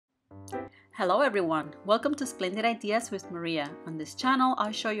Hello everyone, welcome to Splendid Ideas with Maria. On this channel,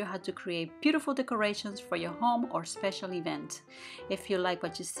 I'll show you how to create beautiful decorations for your home or special event. If you like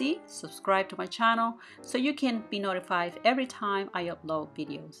what you see, subscribe to my channel so you can be notified every time I upload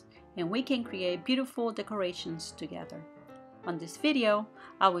videos and we can create beautiful decorations together. On this video,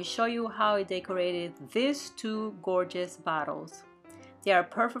 I will show you how I decorated these two gorgeous bottles. They are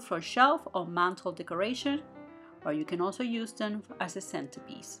perfect for shelf or mantle decoration, or you can also use them as a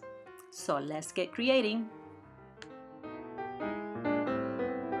centerpiece. So let's get creating.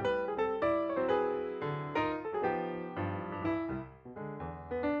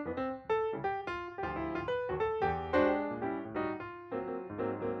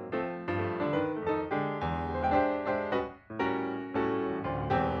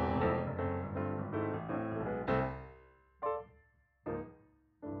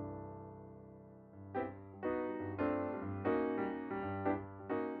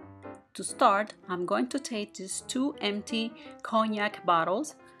 To start, I'm going to take these two empty cognac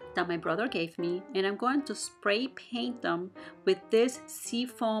bottles that my brother gave me, and I'm going to spray paint them with this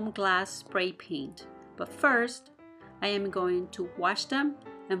seafoam glass spray paint. But first, I am going to wash them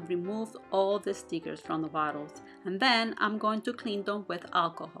and remove all the stickers from the bottles, and then I'm going to clean them with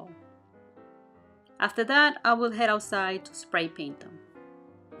alcohol. After that, I will head outside to spray paint them.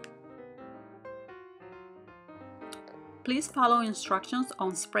 Please follow instructions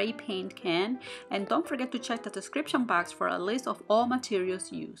on spray paint can, and don't forget to check the description box for a list of all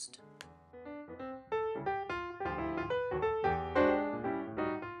materials used.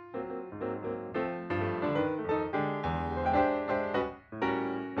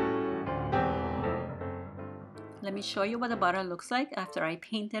 Let me show you what the bottle looks like after I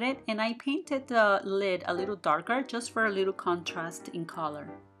painted it, and I painted the lid a little darker just for a little contrast in color.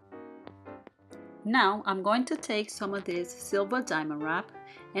 Now I'm going to take some of this silver diamond wrap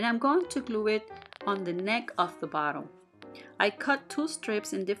and I'm going to glue it on the neck of the bottle. I cut two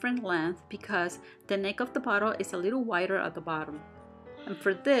strips in different lengths because the neck of the bottle is a little wider at the bottom. And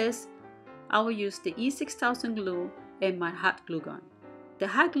for this, I will use the E6000 glue and my hot glue gun. The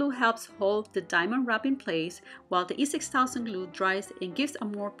hot glue helps hold the diamond wrap in place while the E6000 glue dries and gives a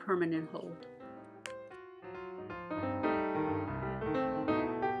more permanent hold.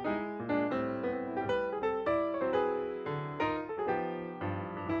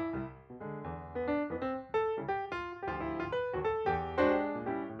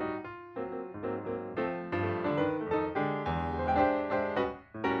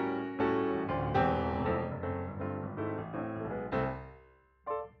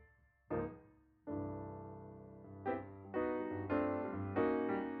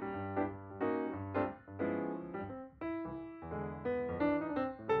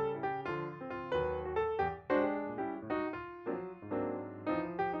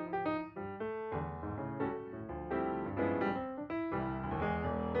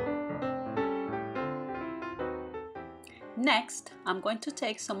 Next, I'm going to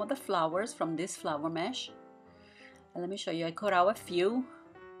take some of the flowers from this flower mesh. And let me show you, I cut out a few.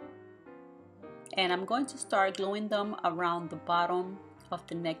 And I'm going to start gluing them around the bottom of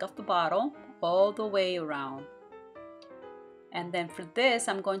the neck of the bottle, all the way around. And then for this,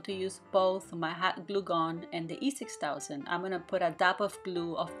 I'm going to use both my hot glue gun and the E6000. I'm going to put a dab of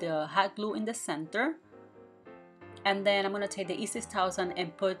glue of the hot glue in the center. And then I'm going to take the E6000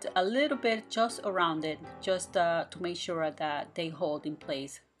 and put a little bit just around it, just to make sure that they hold in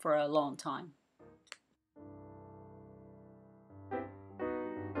place for a long time.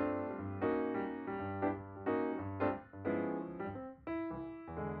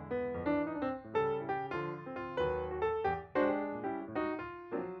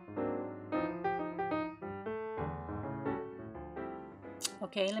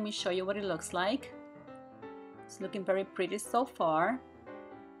 Okay, let me show you what it looks like. It's looking very pretty so far.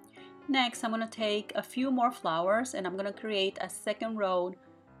 Next, I'm going to take a few more flowers and I'm going to create a second row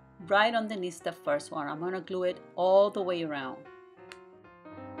right underneath the first one. I'm going to glue it all the way around.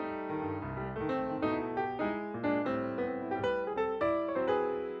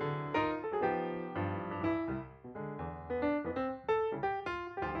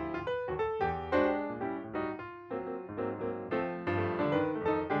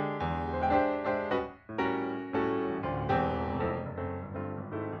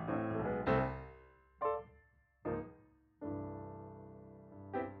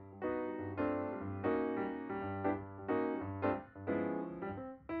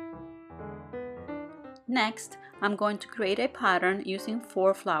 Next, I'm going to create a pattern using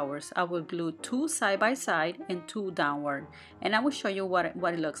 4 flowers. I will glue 2 side by side and 2 downward, and I will show you what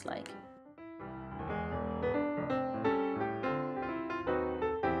it looks like.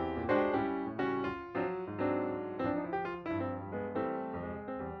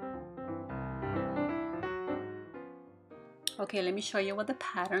 Okay, let me show you what the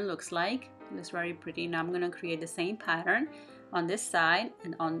pattern looks like. It looks very pretty. Now I'm going to create the same pattern on this side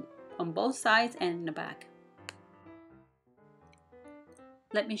and on both sides and in the back.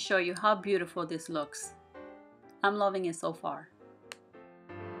 Let me show you how beautiful this looks. I'm loving it so far.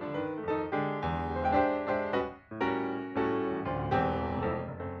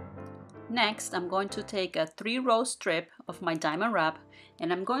 Next, I'm going to take a 3-row strip of my diamond wrap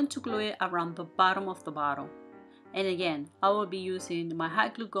and I'm going to glue it around the bottom of the bottle. And again, I will be using my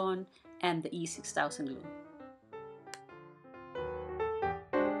hot glue gun and the E6000 glue.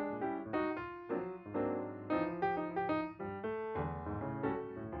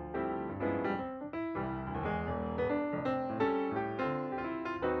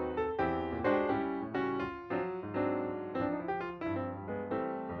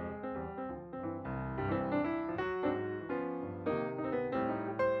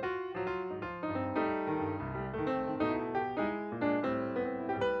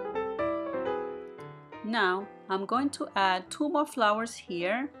 Now I'm going to add 2 more flowers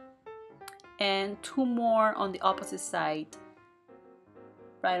here and 2 more on the opposite side,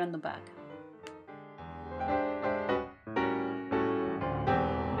 right on the back.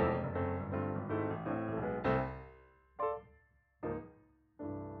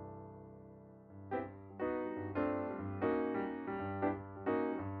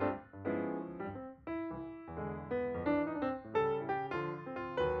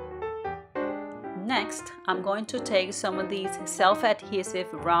 Next, I'm going to take some of these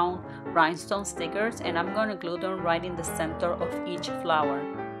self-adhesive round rhinestone stickers and I'm going to glue them right in the center of each flower.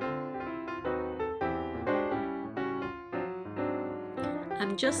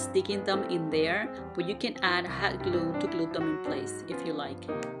 I'm just sticking them in there, but you can add hot glue to glue them in place if you like.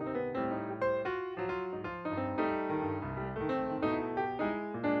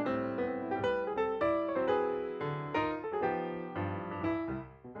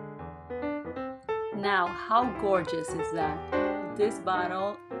 Now, how gorgeous is that? This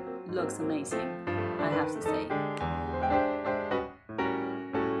bottle looks amazing, I have to say.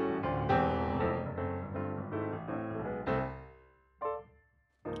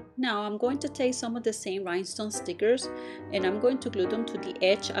 Now I'm going to take some of the same rhinestone stickers and I'm going to glue them to the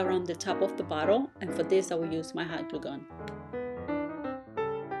edge around the top of the bottle, and for this I will use my hot glue gun.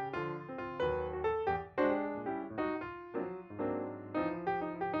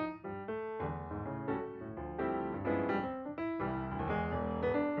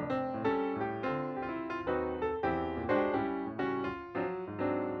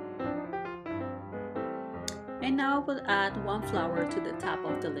 And now I will add 1 flower to the top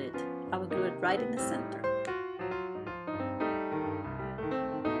of the lid. I will glue it right in the center.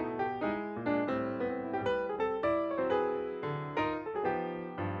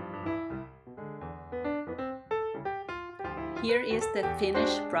 Here is the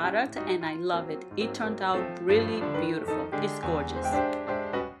finished product and I love it. It turned out really beautiful. It's gorgeous.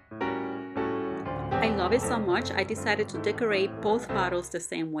 I love it so much I decided to decorate both bottles the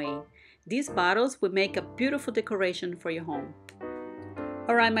same way. These bottles will make a beautiful decoration for your home.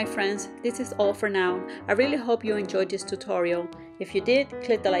 Alright my friends, this is all for now. I really hope you enjoyed this tutorial. If you did,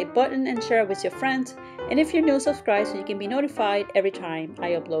 click the like button and share it with your friends. And if you're new, subscribe so you can be notified every time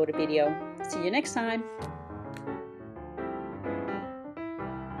I upload a video. See you next time.